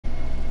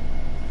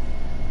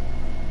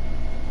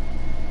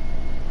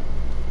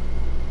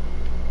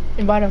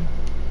Invite him.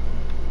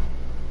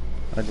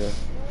 I did.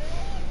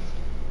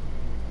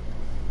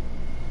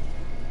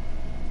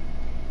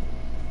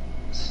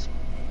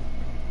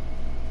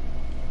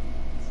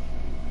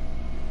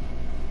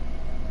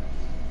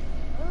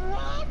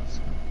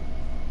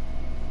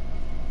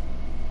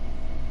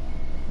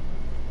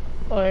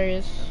 Oh, there he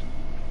is.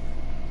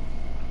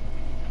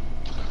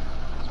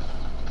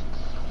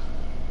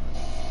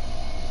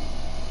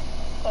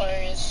 Oh,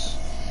 there he is.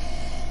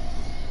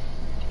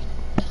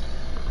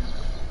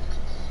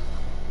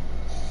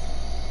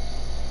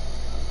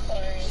 Oh,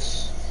 there he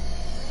is.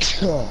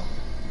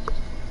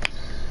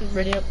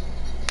 Ready up.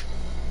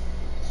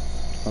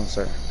 Oh,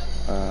 sorry.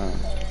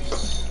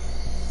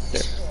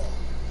 There.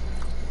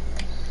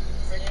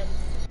 Ready up.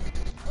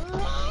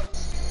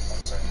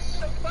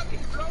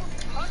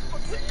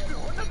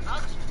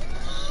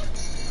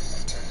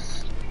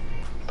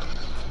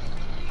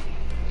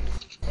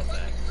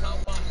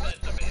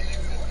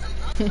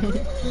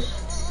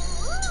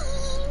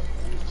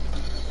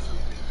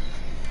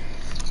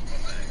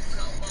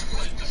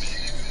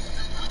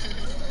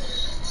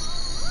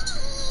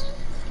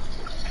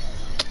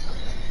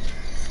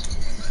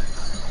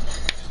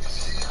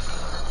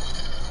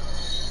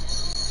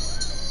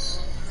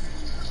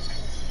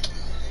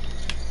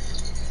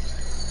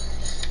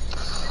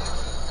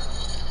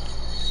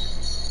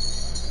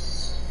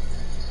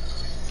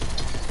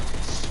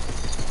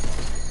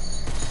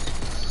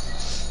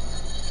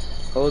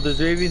 Oh,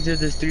 there's ravens here.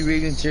 There's 3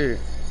 ravens here.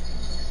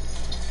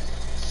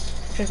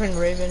 Different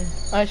Raven.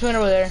 I just went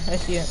over there. I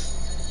see it.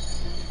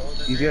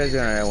 These guys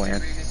are on that one.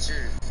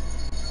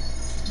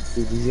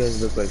 Dude, these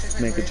guys look like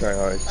mega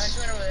tryhards. I just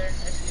went over there. I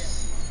see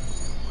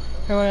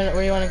it. Where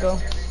do you want to go?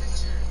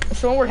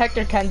 Somewhere where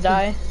Hector can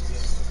die.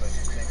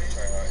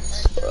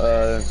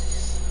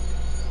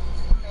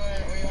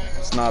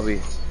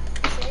 Snobby.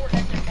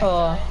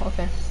 Oh,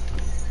 okay.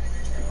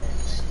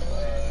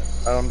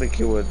 I don't think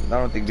he would. I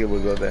don't think they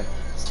would go there.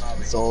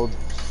 It's old.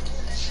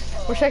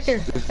 Where's Hector?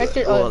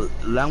 Hector. Well,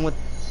 land with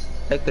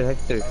Hector.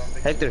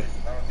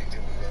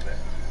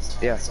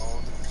 Yeah.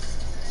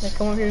 Yeah,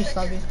 come over here,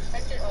 Snobby.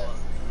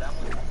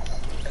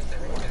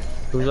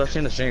 Who's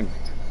watching the stream?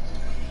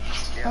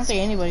 I don't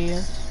think anybody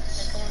is.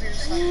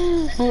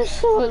 I'm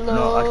so alone.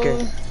 No, I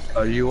can't.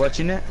 Are you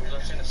watching it? I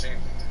don't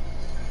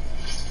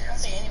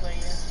think anybody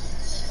is.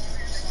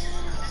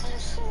 I'm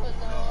so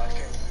alone.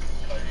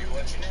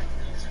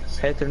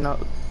 Hector, no.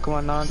 Come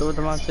on, now over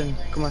the mountain.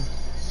 Come on.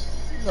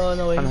 No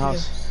way. On the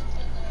house.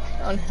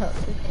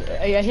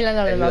 Yeah, he landed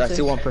on the I mountain.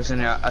 see one person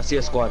here. I see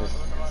a squad.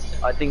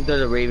 I think they're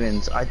the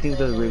Ravens. I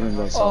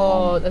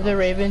saw. Oh, they're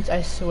Ravens.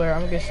 I swear,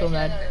 I'm gonna get so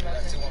mad.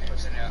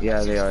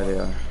 Yeah, they are.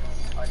 I'm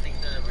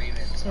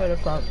gonna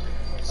flop.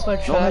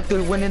 No,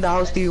 Hector went in the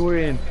house that you were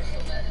in.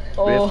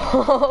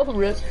 Oh,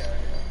 rip.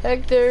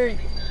 Hector.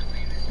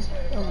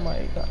 Oh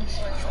my gosh.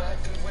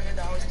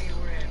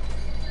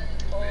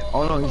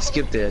 Oh no, he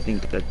skipped it. I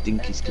think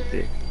he skipped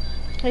it.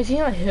 Is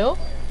he on a hill?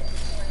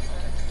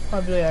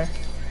 Oh, Blue Air.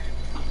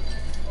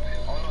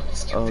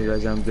 Oh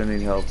guys, I'm gonna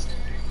need help. Is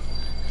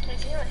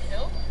he on a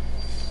hill?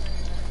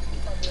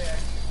 Oh, Blue Air.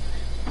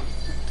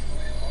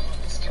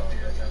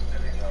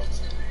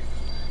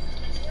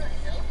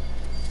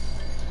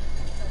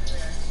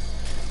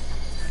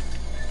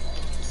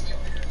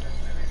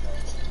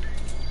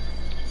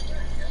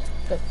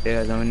 Yeah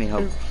guys, I'm gonna need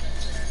help.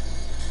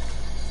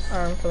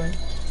 Alright, I'm coming.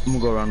 I'm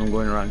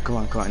going around. Come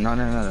on. No,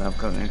 I'm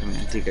coming.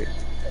 Take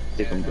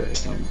him good.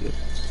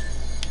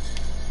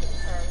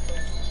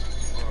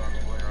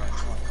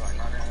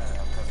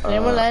 Did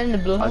anyone land in the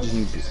blue I house? just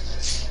need to.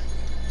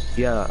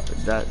 Yeah,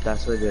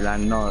 that's where they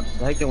land. No,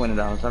 the Hector went in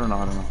the house. I don't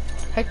know.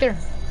 Hector.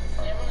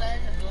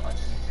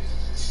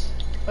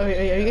 Oh, are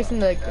you guys in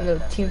the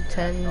team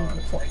 10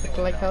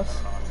 like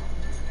house?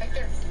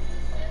 Hector.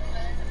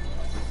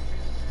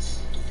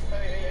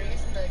 Are you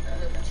guys in the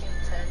team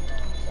 10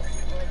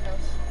 like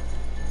house?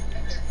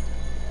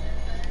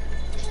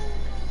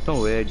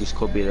 No way, I just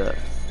copied that.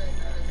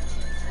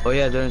 Oh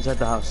yeah, they're inside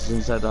the house. It's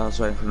inside the house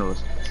right in front of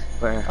us.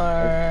 Right here.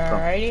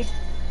 Alrighty.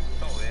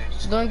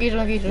 Don't engage.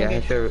 Yeah,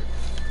 Hector.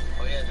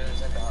 Oh yeah, they're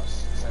inside the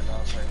house. Right in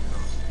front of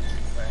us.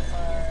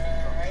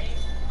 Alrighty.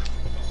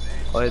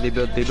 Oh yeah, they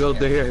built.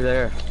 They're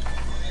here.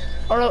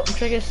 Oh no, I'm trying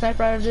to get a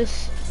sniper out of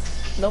this.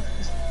 Nope.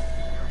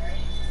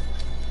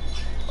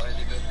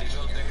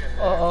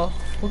 Uh-oh.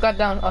 Who got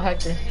down? Oh,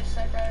 Hector.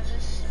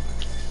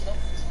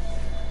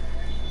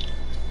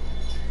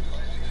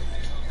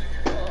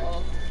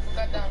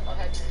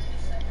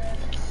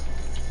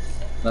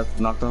 That's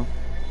knocked him.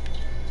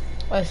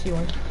 I see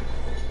one.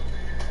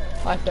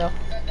 I fell.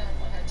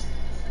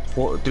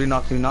 3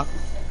 knock.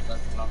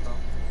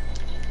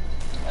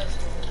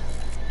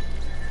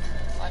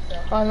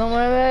 Oh, no more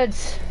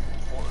meds.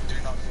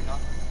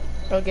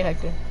 Okay,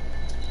 Hector.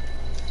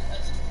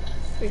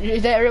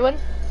 Is that everyone?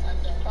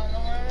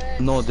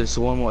 No, there's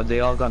one more.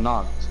 They all got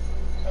knocked.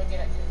 Okay,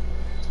 Hector.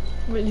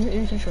 Wait, let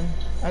me finish one.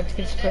 I have to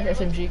get this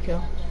SMG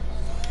kill.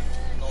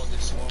 No,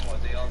 there's one more.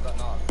 They all got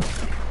knocked.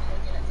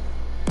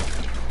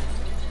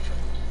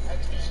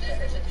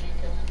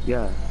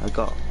 Yeah, I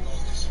got.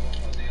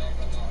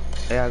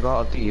 Yeah, I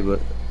got a three, but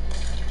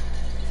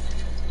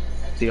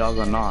they all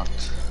got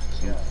knocked.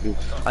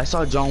 I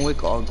saw John Wick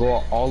go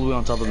all the way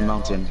on top of the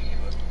mountain.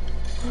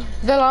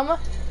 The llama?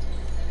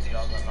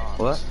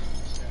 What?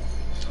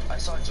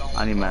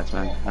 I need mats,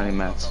 man. I need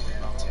mats.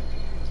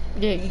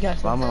 Yeah, you got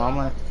some.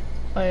 Llama.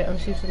 Oh yeah, I'm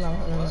seeing it's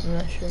llama. I'm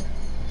not sure.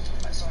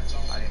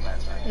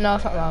 No,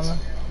 it's not llama.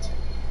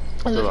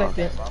 It looks like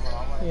it.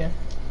 Yeah.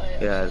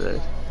 Yeah, it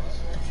is.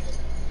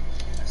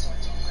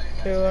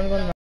 Okay, we're gonna go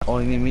now. Oh,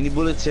 you need mini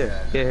bullets here.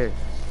 Here.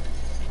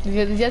 Does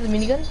he have the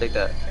minigun? Take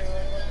that.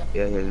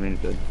 Yeah, here's the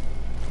minigun.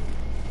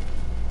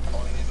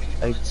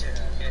 Hey.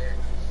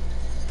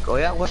 Oh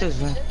yeah, what is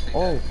man?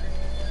 Oh,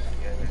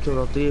 I killed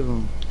all three of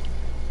them.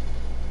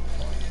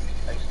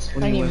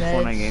 When I you need win meds.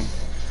 Fortnite game.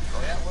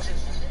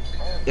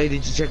 Hey,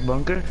 did you check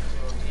bunker?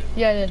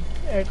 Yeah, I did.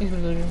 Everything's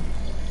been looted.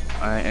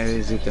 Alright,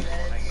 everything's okay.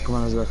 Come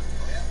on, let's go.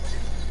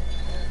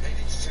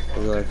 Let's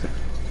go right there.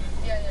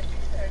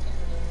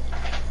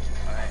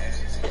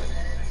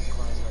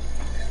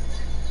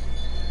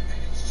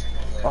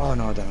 Oh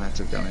no, damn, I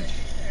took damage.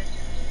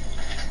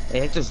 Hey,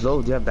 Hector's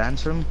low. Do you have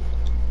bands for him?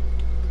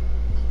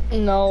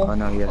 No. Oh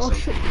no, yes. Oh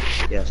shit.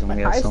 Yeah,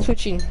 somebody My has eyes some.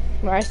 twitching.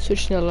 My eyes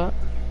twitching a lot.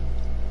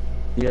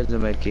 He has to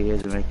make it. He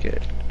has to make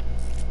it.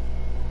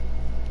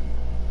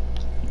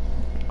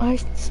 My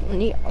eyes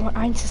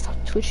just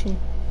stop twitching.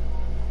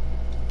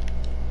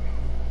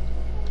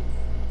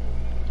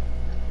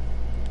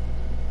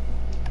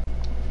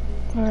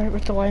 Alright, we're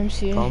at the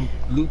YMCA.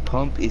 Loot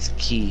pump is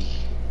key.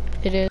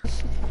 It is.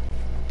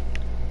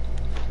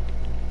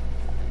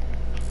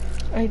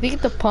 I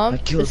think the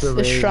pump is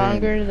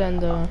stronger than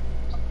the...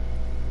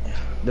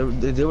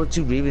 There were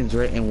two Ravens,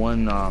 right? In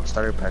one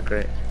starter pack,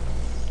 right?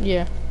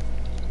 Yeah.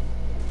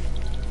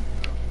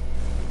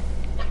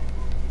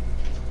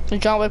 The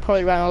John Wick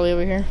probably ran all the way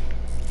over here.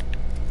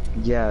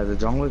 Yeah, the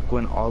John Wick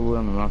went all the way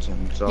on the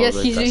mountain. So yes,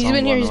 like, he's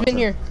been here, he's been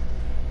here.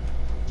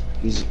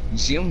 You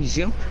see him? You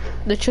see him?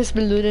 The chest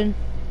been looted.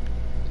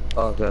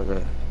 Oh, okay,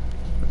 okay.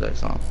 I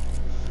saw him.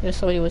 Yeah,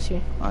 somebody was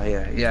here. Oh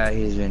yeah, yeah,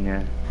 he's been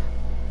here.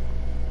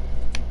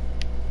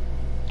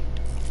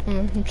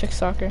 Check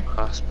soccer.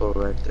 Hospital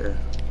right there.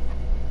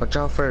 Watch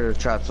out for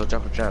traps, watch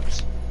out for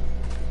traps.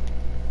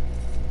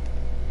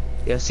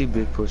 Yeah, I see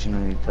big pushing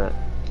underneath that.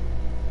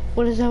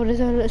 What is that? What is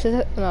that? Is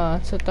that? No,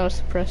 it's that was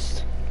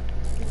suppressed.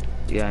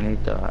 Yeah, I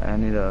need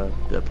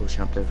the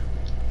pushing up there.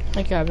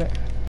 I got it.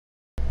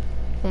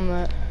 I'm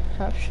at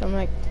I'm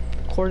like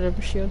quarter of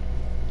a shield.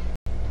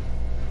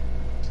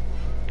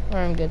 Or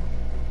I'm good.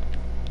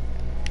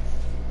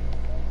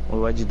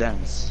 Well, why'd you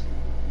dance?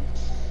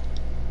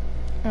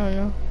 I don't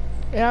know.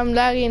 Yeah, I'm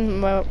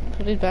lagging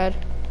pretty bad.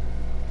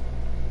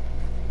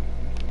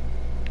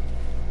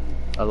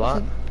 A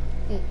lot?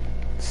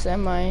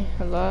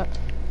 A lot.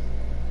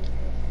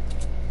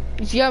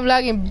 You see, I'm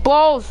lagging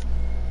balls.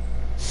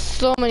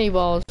 So many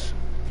balls.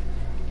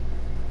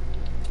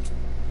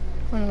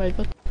 What am I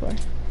looking for?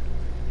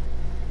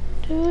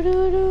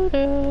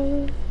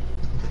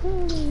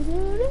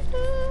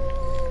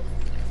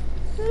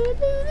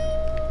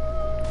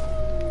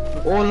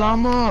 Oh,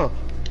 llama!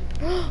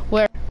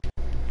 Where?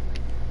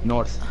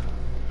 North.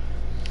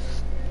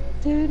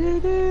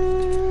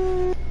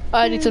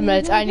 I need some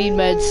meds. I need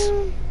meds.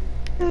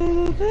 I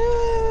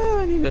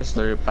need a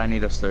slurp. I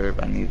need a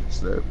slurp. I need a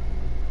slurp.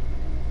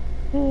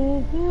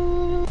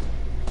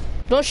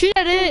 Don't shoot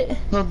at it.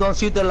 No, don't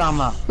shoot the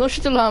llama. Don't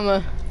shoot the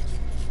llama.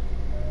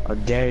 How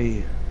dare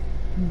you?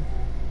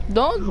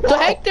 Don't. The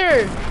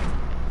Hector.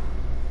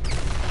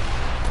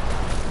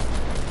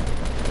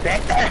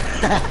 Hector!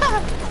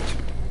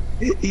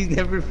 He's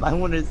never find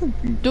one or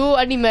something. Dude,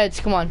 I need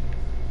meds. Come on.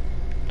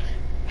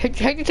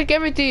 Hector took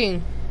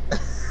everything.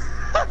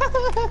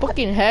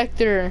 Fucking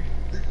Hector.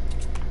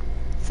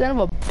 Son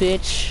of a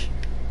bitch.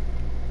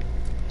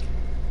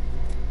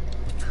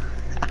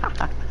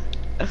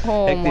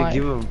 Oh Hector, my.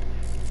 give him.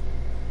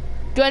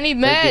 Dude, I need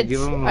meds. Hector,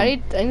 give him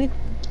I need.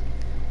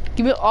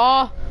 Give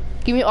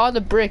me all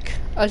the brick.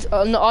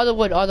 No, all the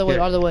wood, all the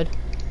wood.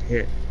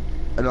 Here.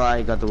 Oh, no,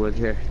 I got the wood.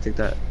 Here, take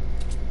that.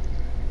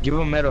 Give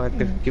him metal,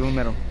 Hector. Give him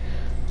metal.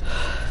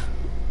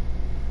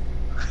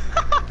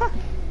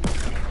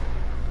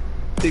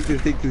 Take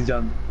this,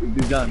 John. Take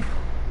this, John.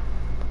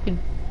 Fucking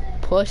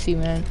pussy,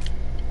 man.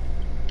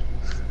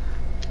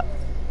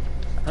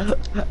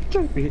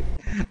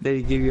 Then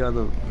he give you all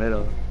the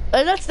metal.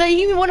 That's that.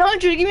 Give me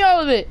 100. Give me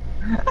all of it.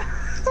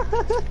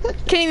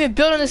 Can't even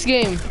build on this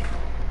game.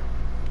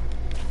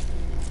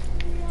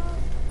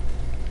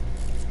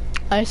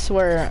 I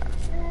swear,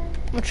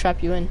 I'm gonna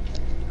trap you in.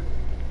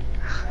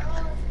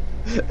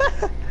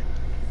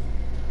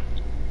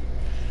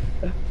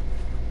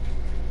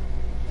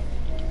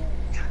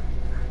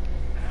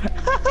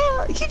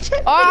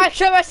 Oh, I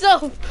trapped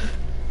myself.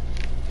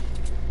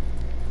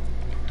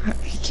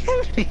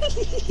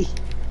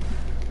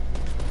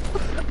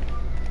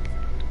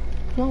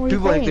 No, where you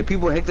going?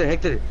 People,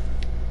 Hector.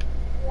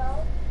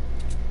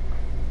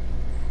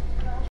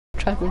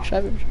 Trap him.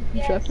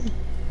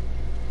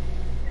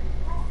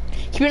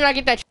 He better not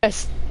get that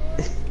chest.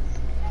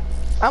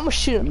 I'm gonna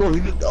shoot him. No,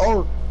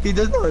 he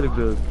does know how to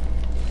build.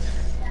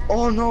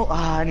 Oh no!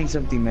 Ah, I need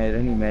something, man.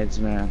 I need meds,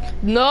 man.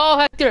 No,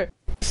 Hector.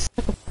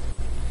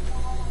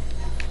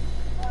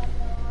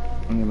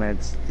 I need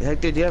meds.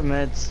 Hector, do you have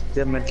meds?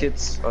 Do you have med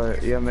kits? Or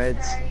you have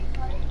meds?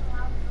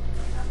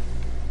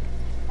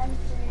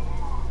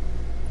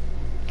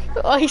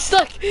 Oh, he's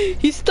stuck.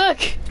 He's stuck.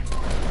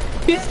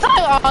 He's stuck.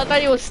 Oh, I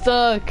thought he was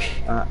stuck.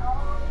 I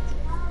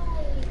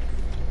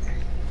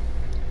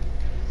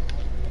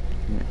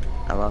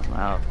lost my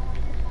out.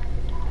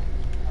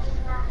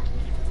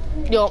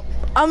 Yo,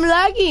 I'm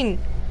lagging.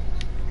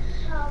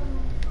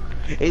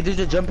 Hey, there's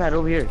a jump pad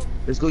over here.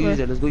 Let's go use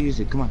Where? it. Let's go use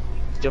it. Come on.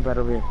 Jump pad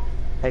over here.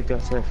 Hector, I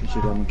swear if you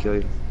shoot, I'm gonna kill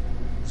you.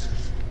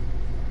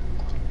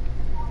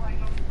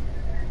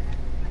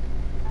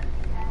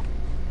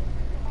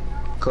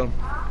 Come.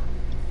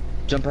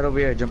 Jump pad over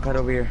here. Jump pad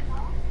over here.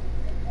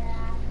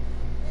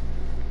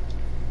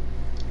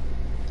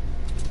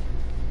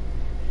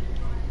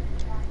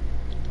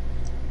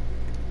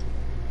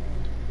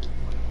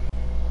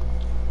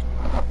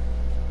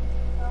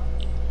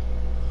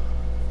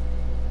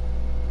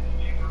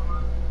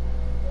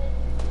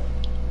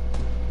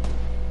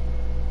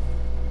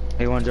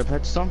 Hey, you wanna jump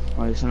pad some?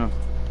 Oh, yes or no?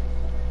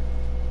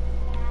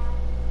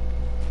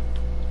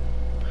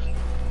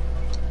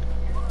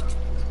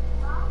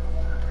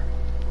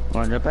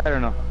 Wanna jump pad or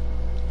no?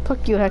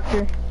 Fuck you,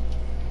 Hector.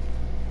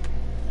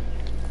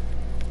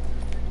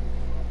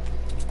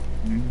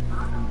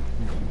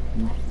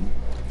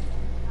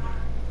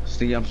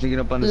 I'm sneaking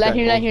up on this Light guy.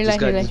 here, light here, This light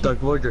guy, here, this light Dark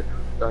Voyager.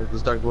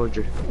 This Dark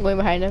Voyager. Way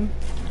behind him.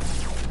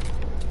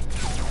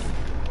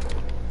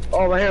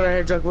 Oh, right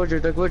here, Dark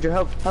Voyager,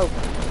 help, help.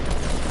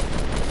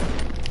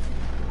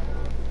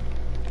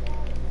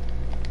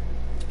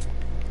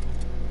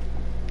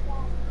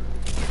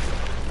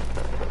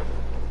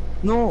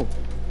 No!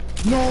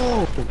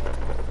 No!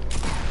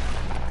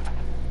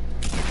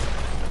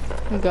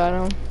 We got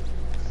him.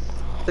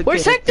 Okay,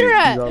 Where's Hector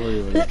at? he's all the way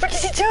over What the frick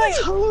is he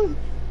doing?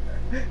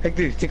 there.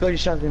 Hector, take all your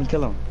shots and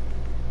kill him.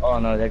 Oh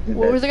no, Hector's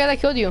Where was dead. the guy that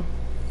killed you?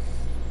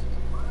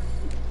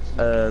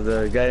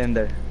 The guy in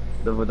there.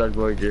 The Dark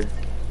Voyager.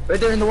 Right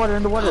there in the water,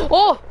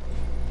 Oh!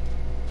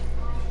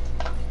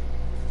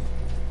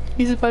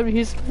 He's a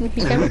he's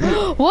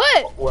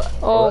What? What?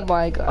 Oh What?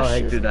 my gosh. Oh,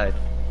 Hector died.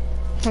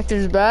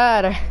 Hector's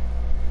bad.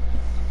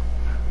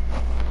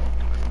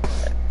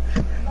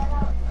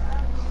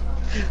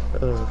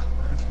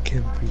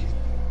 Can't breathe.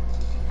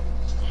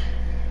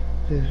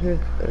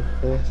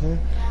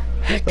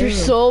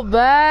 Hector's so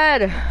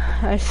bad.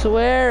 I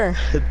swear.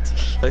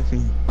 I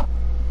mean.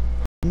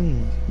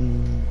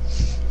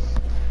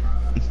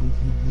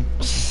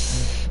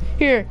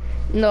 Here.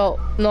 No,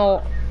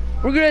 no.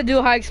 We're gonna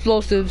do high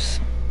explosives.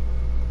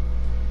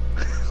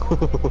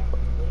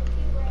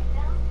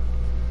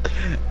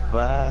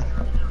 Wow.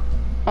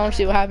 I wanna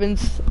see what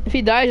happens. If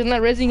he dies, I'm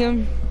not raising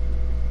him.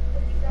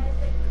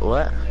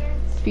 What?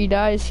 If he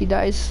dies, he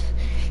dies.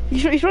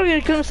 He's probably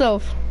gonna kill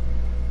himself.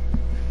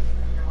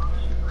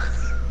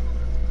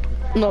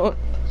 No.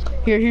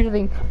 Here's the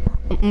thing.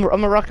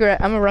 I'm a rocket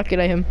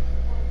at him.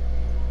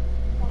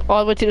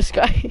 All the way to the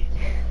sky.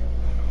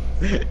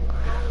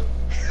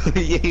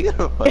 Yeah, you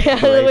gotta fucking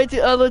Yeah, wait.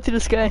 all the way to the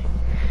sky.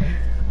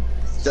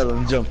 Tell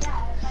him jump.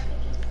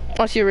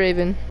 Watch your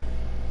Raven.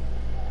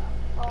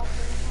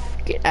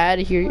 Get out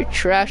of here, you're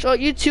trash. Oh,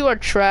 you two are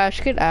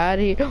trash. Get out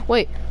of here.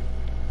 Wait.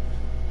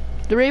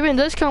 The Raven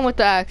does come with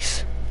the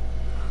axe.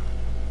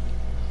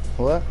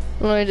 What?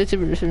 No, it's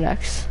an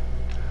axe.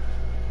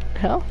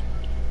 Hell?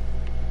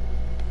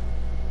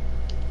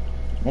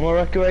 I'm a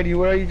rocket ready.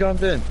 Where are you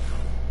jumping?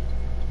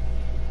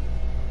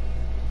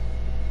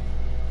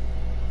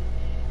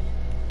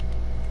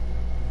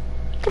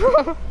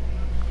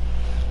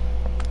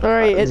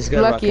 Alright, This it's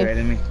guy Lucky. rocket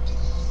ready me.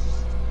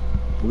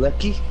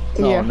 Lucky?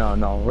 No, Yeah.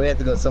 no. We have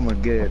to go somewhere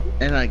good.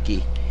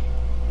 Anarchy.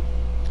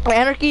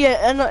 Anarchy,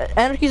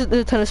 Anarchy's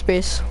a ton of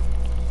space.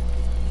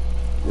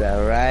 Yeah,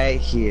 right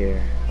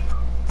here.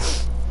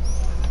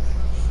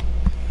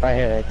 Right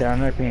here, right there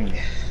on our ping.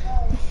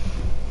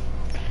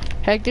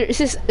 Hector, this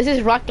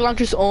is rocket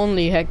launchers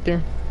only,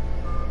 Hector.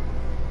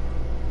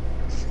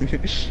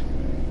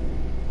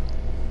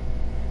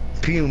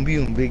 Boom,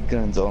 boom, big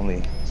guns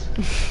only.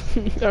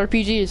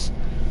 RPGs.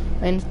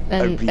 And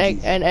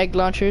RPGs. egg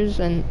launchers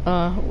and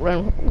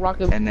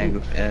rocket And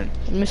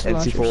missile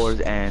launchers.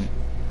 NC4s and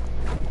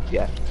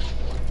yeah.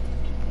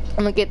 I'm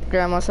gonna get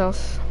grandma's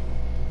house.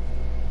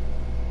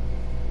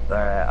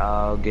 Alright,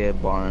 I'll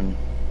get barn.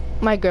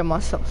 My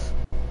grandma's house.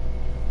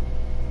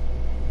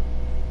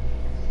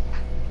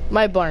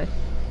 My barn.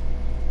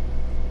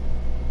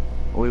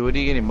 Wait, what are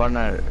you getting? Barn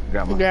or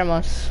grandma?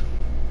 Grandma's.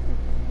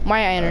 My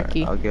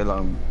Anarchy. Alright,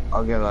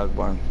 I'll get log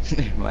barn.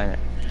 Mine.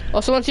 Oh,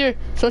 someone's here.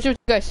 Someone's here,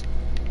 guys.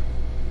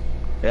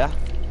 Yeah?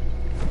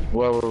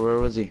 Where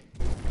was he?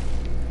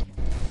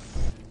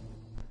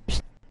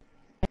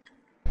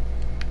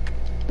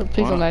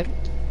 Please don't Wow. lag.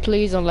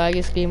 Please don't lag.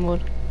 It's game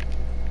mode.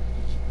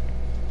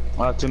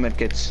 I have 2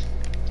 medkits.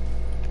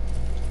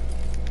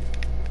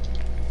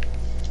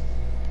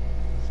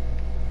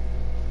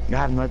 I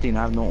have nothing.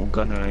 I have no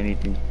gun or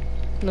anything.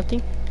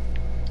 Nothing.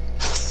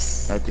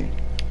 Nothing.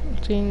 I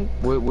think.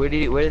 Where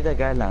did that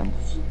guy land?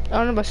 I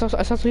don't know, but I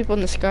saw some people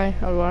in the sky.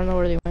 I don't know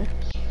where they went.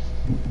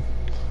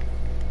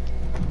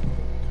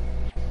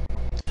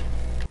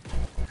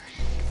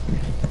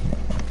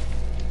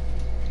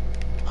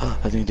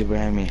 I think they're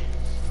behind me.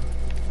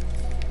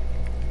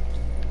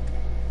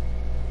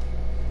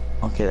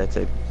 Okay, that's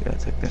it.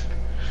 That's it.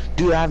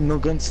 Dude, I have no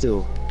gun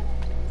still.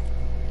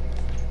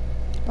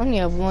 I only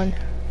have one.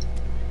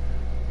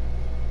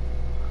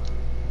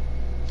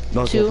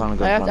 No, okay, Two. I found a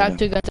gun. I have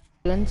 2 guns.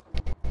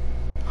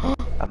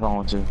 I found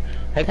one too.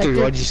 Hector,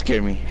 Hector. why'd you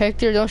scare me?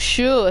 Hector, don't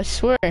shoot, I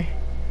swear.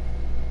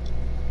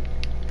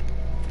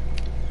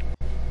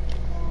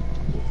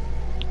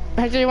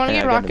 Hector, you wanna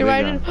Hey, get I got the rocket big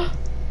righted? gun.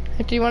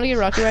 Hector, you wanna get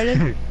rocket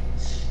righted?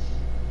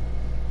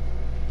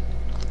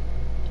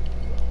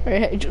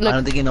 Alright, I look,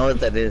 don't think you know what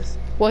that is.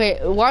 wait,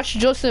 watch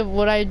Joseph,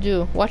 what I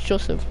do. Watch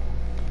Joseph.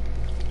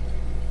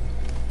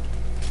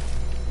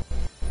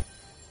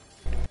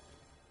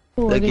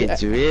 Ooh, Look, I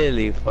it's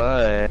really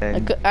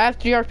fun. have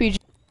 3 RPG.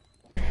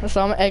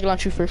 So I'm gonna egg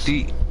launch you first. Do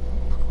you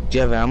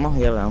have ammo?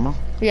 You have ammo?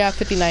 Yeah,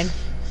 59.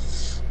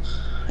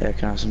 Yeah,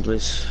 can I have some,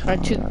 please?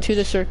 Alright, to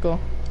the circle.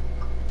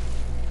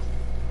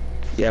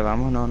 You have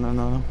ammo? No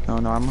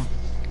ammo.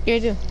 Yeah, I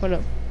do. Hold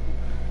up.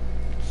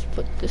 Let's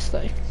put this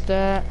like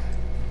that.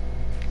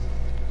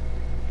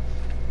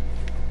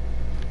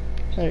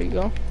 There you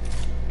go.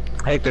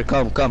 Hector,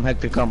 come,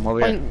 Hector, come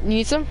over Oh, here. you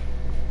need some?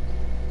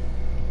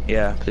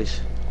 Yeah,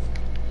 please.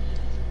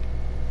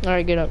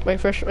 Alright, get up. Right,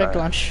 first, right,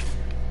 launch.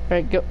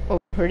 Alright, go. Oh,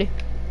 ready?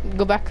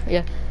 Go back.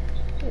 Yeah.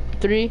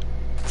 3,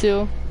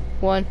 2,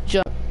 1,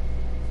 jump.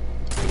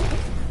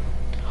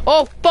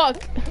 Oh,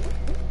 fuck!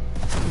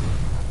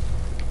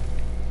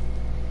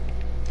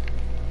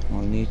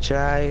 Only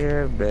try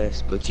your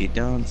best, but you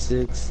don't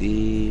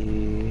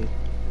succeed.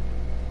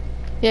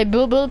 Yeah,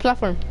 build a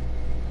platform.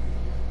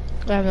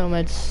 I have no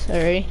meds.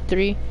 Alright,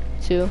 3,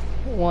 2,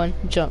 1,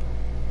 jump.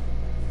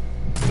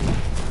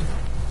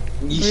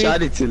 You 3,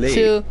 shot it too late.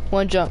 2,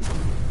 1, jump.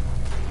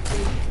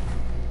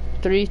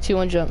 3, 2,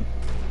 1, jump.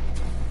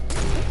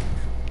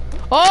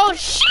 Oh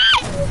shit!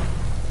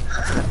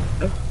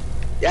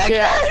 Yeah, I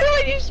got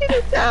it when you shoot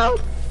it down.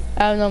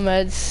 I have no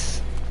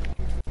meds.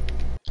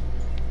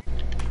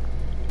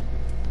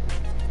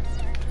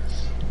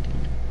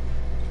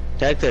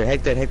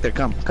 Hector,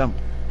 come.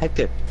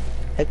 Hector.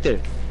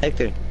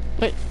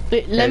 Wait,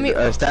 let me.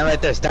 Stand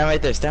right there.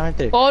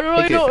 Oh no,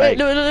 Hector, no, alright.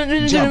 let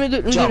me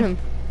do Jump. him.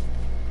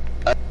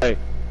 Alright.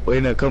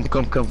 Wait, no, come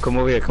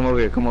over here.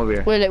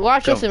 Wait,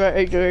 watch Come. Joseph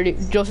already.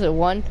 Joseph,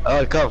 1,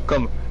 Alright, come.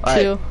 Two.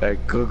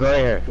 Alright, go right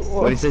here.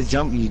 When it says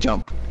jump, you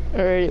jump.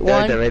 already,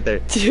 Right 1, there.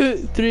 2,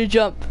 3,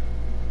 jump.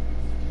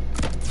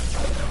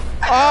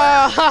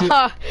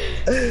 Ah!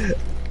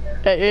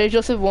 Hey,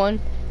 Joseph,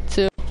 1,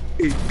 2.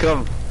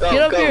 Come.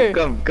 Get up here.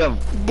 Come.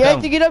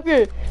 Get up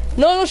here.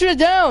 No, don't shoot it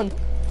down.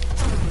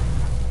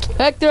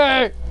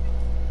 Hector.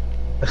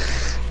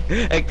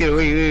 Hector,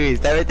 wait.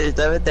 Stand right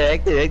there.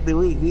 Hector,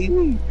 wait.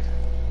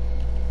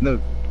 No.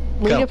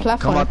 We need a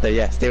platform. Come out there,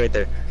 yeah. Stay right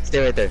there.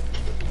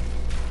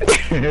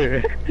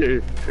 Hurry,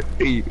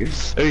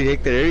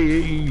 Hector,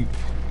 hurry.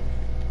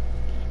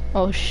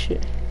 Oh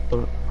shit.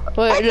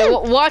 Wait, no,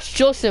 watch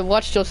Joseph.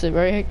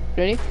 Ready?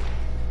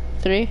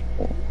 3,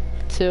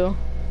 2,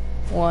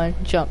 1,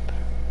 jump.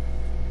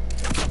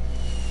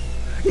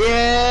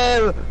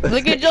 Yeah!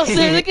 Look at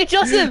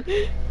Joseph.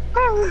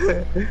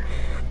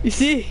 You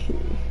see?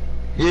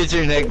 Your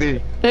turn, Hector.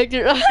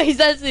 Hector, he's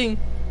dancing.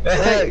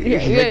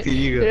 Hector,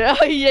 you go.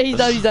 Oh yeah, he's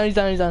down.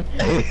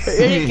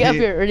 Ready, get up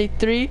here. Ready,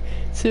 3,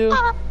 2,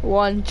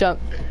 1, jump.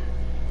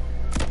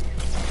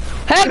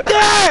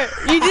 Hector!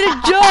 You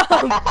didn't jump!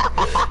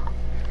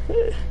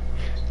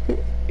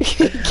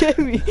 Get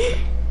me.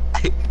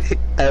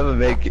 I have a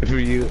make it for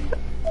you.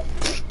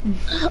 I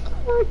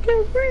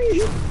can't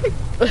breathe.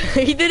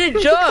 He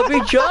didn't jump, he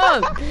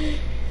jumped!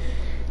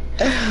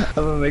 I'm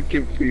gonna make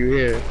it for you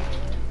here.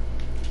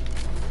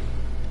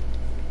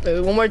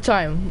 One more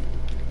time.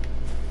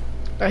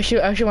 I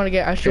should want to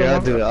get Here, I'll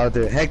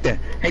do it. Hector,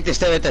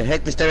 stay right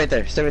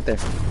there.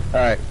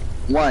 Alright.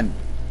 1,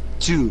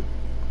 2.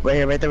 Right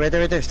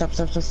here. Stop.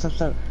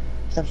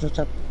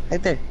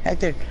 Hector.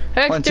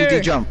 1, 2,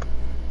 3, jump.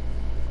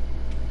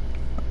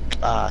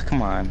 Ah,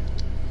 come on.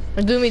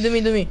 Do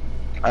me.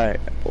 Alright.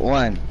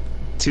 1,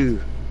 2.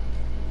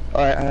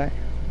 Alright.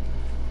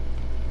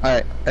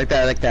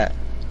 Like that.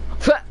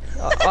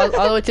 all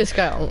the way to this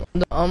guy.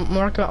 I'm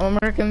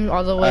marking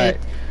all the way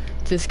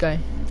to this guy.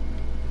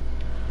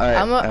 Alright.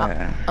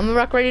 I'm a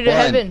rock ready to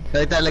heaven.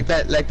 Like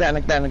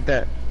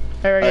that.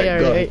 Alright.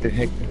 Go, Hector.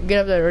 Get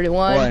up there. Ready?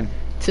 1,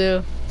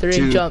 2,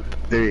 3, jump.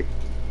 3.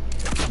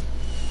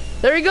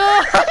 There we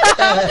go.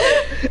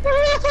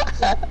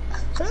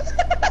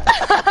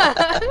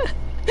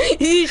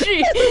 He's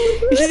shoot.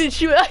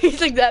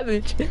 He's like that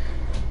bitch.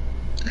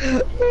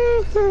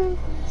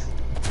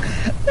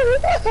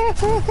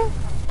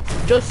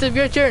 Joseph,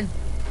 your turn.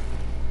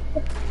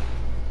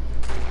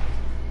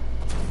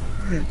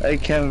 I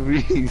can't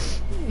breathe.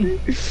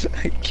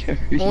 I can't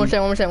breathe. One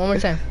more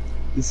time.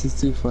 This is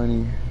too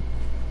funny.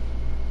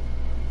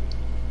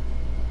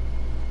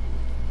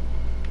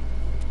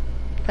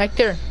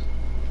 Hector,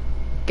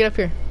 get up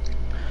here.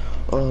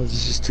 Oh,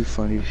 this is too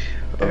funny.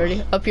 Oh.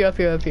 Ready? Up here, up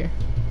here, up here.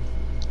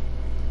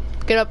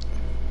 Get up.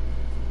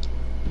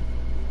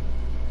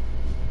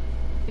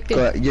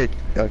 Go, yeah,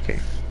 okay.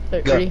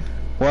 Ready?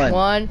 Go.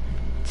 One,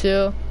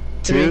 2,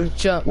 3,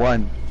 jump.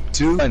 1,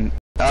 2, 1.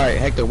 Alright,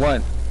 Hector,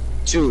 1,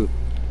 2,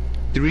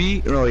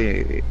 3. No,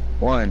 wait.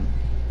 1,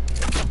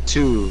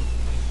 2,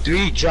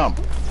 3, jump.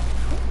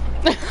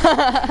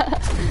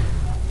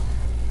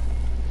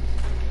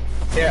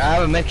 Here, I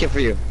have a medkit for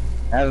you.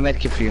 I have a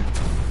medkit for you.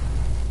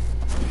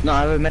 No,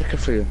 I have a medkit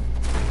for you.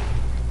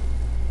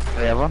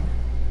 Do you have one?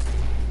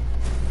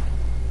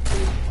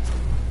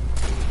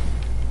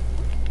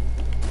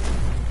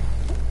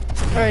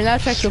 Alright, now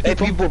check your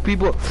people. Hey,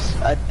 people.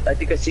 I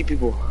think I see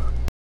people.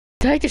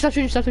 Hector, stop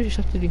shooting, stop shooting,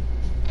 stop shooting.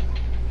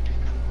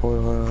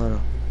 Hold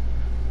on.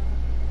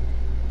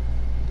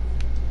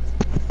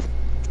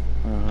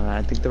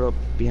 I think they're up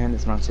behind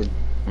this mountain.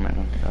 Oh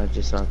man, I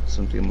just saw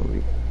something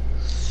movie.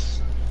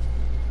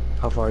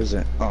 How far is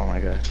it? Oh my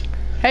god.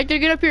 Hector,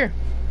 get up here.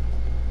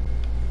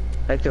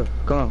 Hector,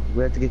 come on.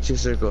 We have to get you a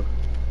circle.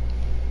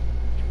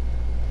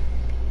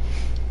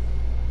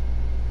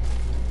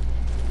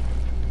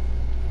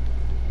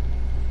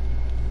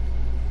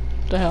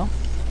 What the hell?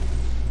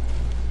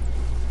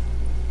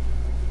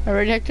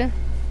 Alright, Hector?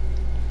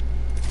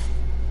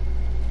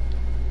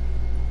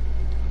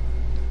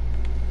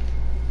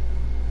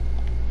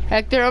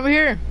 Hector, over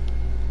here!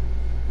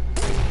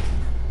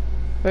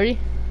 Ready?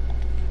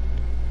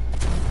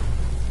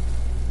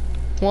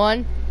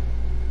 1,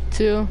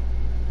 2,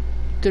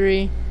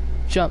 3,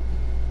 jump.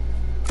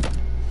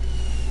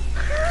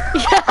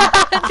 Yeah,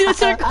 to the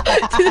circle,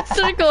 to the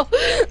circle.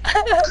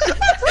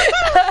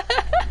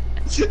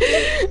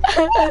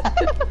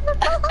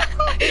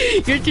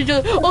 You're too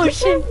jealous. Oh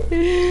shit.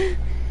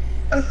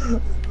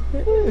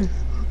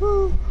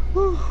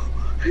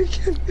 He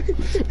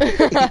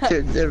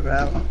turns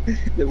around.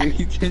 The way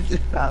he turns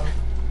around.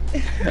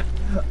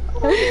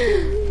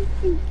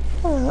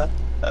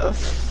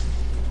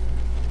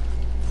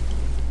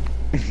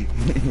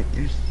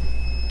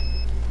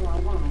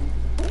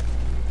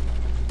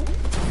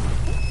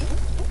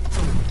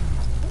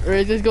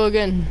 Alright, let's go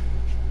again.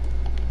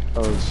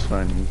 Oh, it's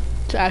funny.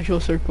 It's an actual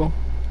circle.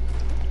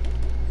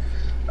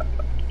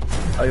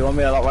 Oh, you want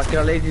me to rock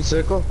a lady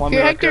circle?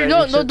 Here, Hector,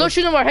 don't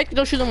shoot no more. Hector,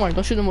 don't shoot no more.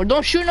 Don't shoot no more.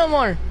 Don't shoot no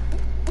more.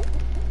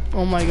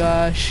 Oh my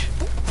gosh.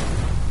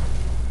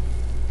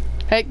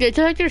 Hector,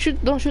 tell Hector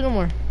shoot. Don't shoot no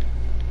more.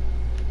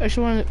 I just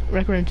want to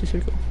record into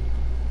circle.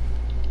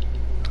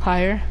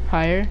 Higher,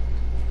 higher.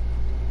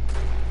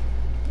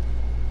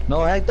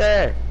 No,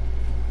 Hector.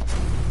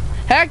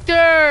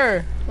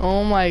 Hector!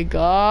 Oh my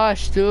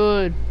gosh,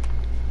 dude.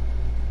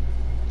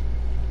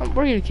 We're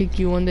gonna kick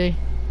you one day.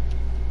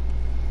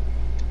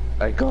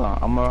 Alright, go on.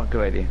 I'm gonna rock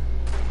already.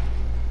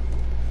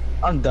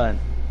 I'm done.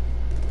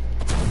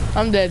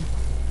 I'm dead.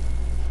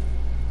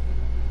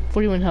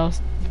 41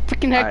 health.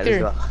 Freaking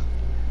Hector. Right,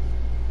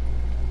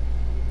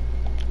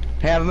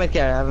 hey, I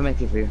have a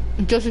medkit for you.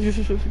 Joseph,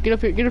 get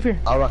up here, get up here.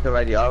 I'll rock it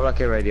ready. Give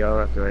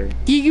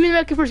me the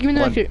medkit first, give me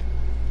the medkit.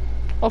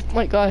 Oh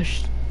my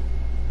gosh.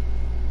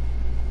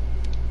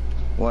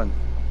 1.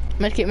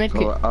 Medkit.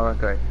 Go, I'll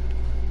rock it ready.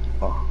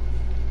 Oh.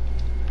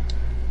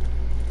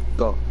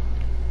 Go.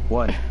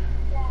 1,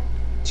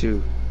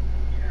 2,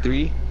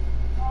 3,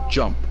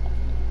 jump.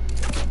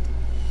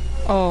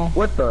 Oh.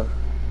 What the?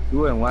 You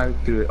went right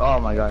through it. Oh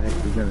my god,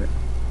 Hector's in it.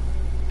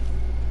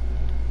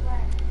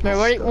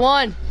 Ready?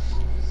 1,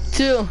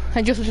 2,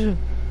 and just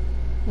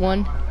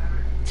 1,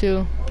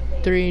 2,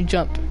 3,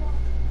 jump.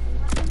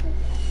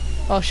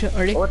 Oh shit,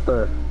 ready? What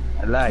the?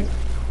 I lag.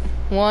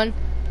 1.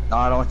 No,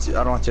 I don't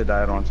want you to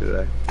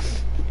die.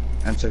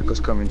 And circle's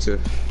coming too.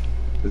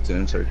 It's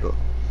an circle.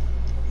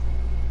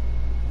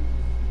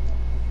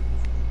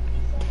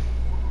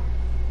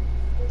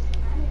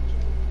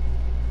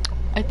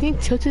 I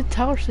think Tilted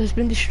Towers has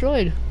been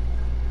destroyed.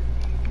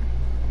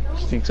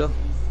 You think so?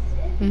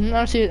 I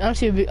don't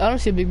see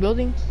a big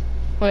building.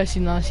 Oh, I see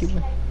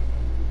one.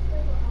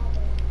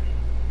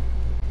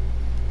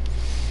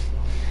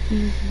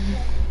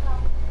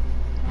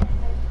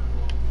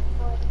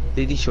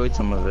 They destroyed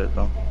some of it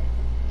though.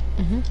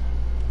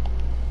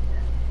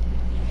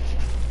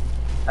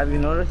 Have you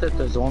noticed that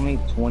there's only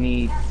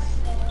 20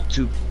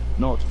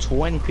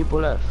 people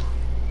left?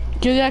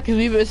 Yeah, because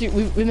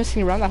we've been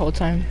messing around that whole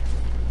time.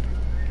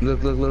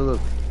 Look.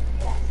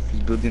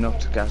 He's building up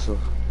to castle.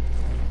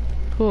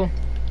 Cool.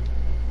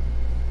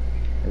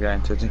 The guy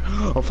in Tilted.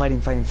 Oh,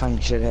 fighting,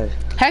 shithead.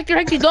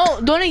 Hector,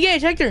 don't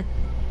engage, Hector.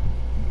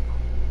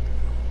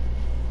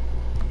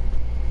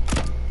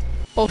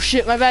 Oh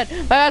shit, my bad.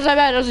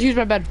 That was a huge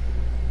my bad.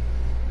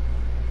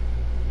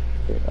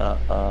 I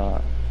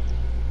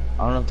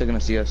don't know if they're gonna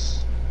see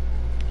us.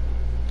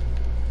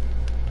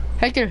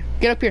 Hector,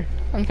 get up here.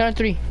 On count of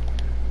 3.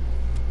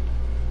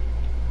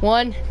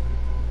 1.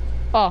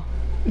 Oh.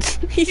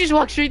 He just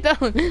walked straight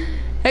down.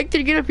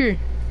 Hector, get up here.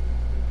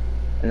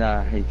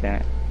 Nah, he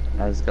can't.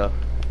 Let's go.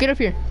 Get up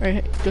here.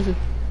 Alright, Joseph.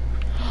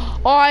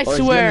 Oh, I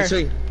swear.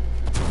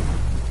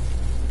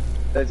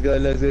 Let's go,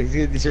 let's go. He's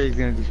gonna destroy, he's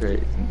gonna destroy.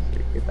 He's gonna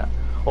destroy. Get down.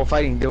 Oh,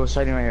 fighting. They was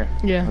fighting right here.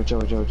 Yeah. Oh, Joe.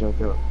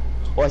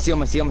 Oh, I see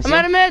him, I see him, I see I'm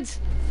out him. of meds!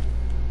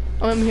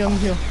 Oh, I'm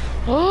here.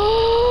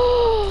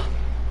 Oh!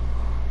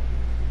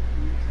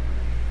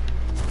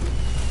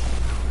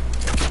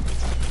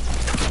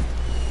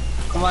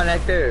 Come on,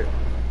 Hector.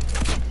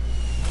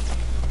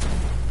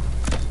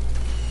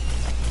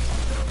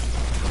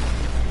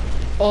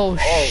 Oh,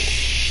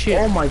 shit.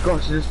 Oh my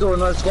gosh, there's still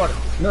another squad.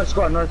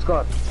 Another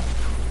squad.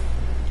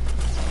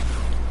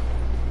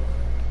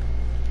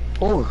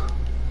 Oh.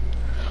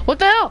 What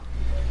the hell?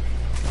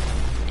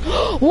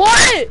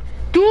 What?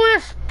 Dude,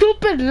 that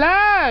stupid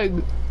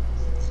lag.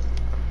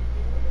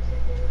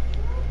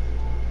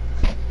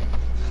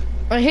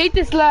 I hate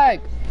this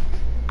lag.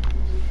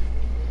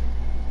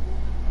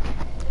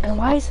 And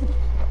why is it?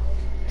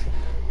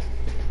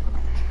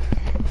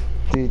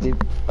 Dude,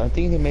 I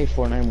think they made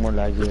Fortnite more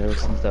laggy ever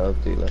since the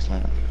update last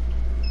night.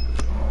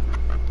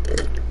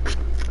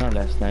 Not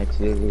last night,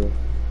 today.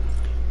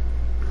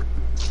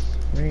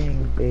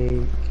 Ring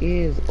break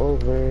is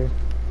over.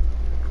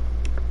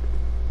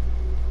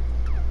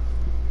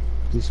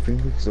 The spring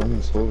break is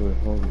almost over.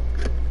 Holy.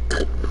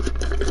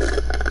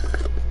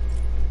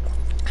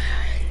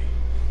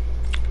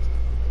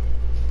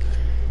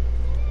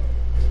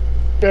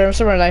 There's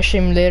some live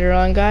stream later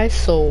on, guys,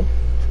 so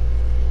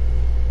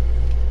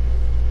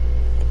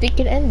I think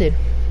it ended.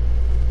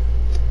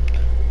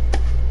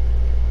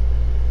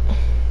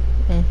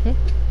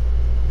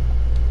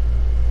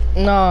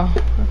 No,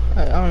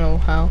 I don't know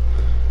how.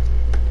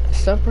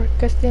 Stop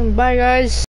broadcasting. Bye, guys.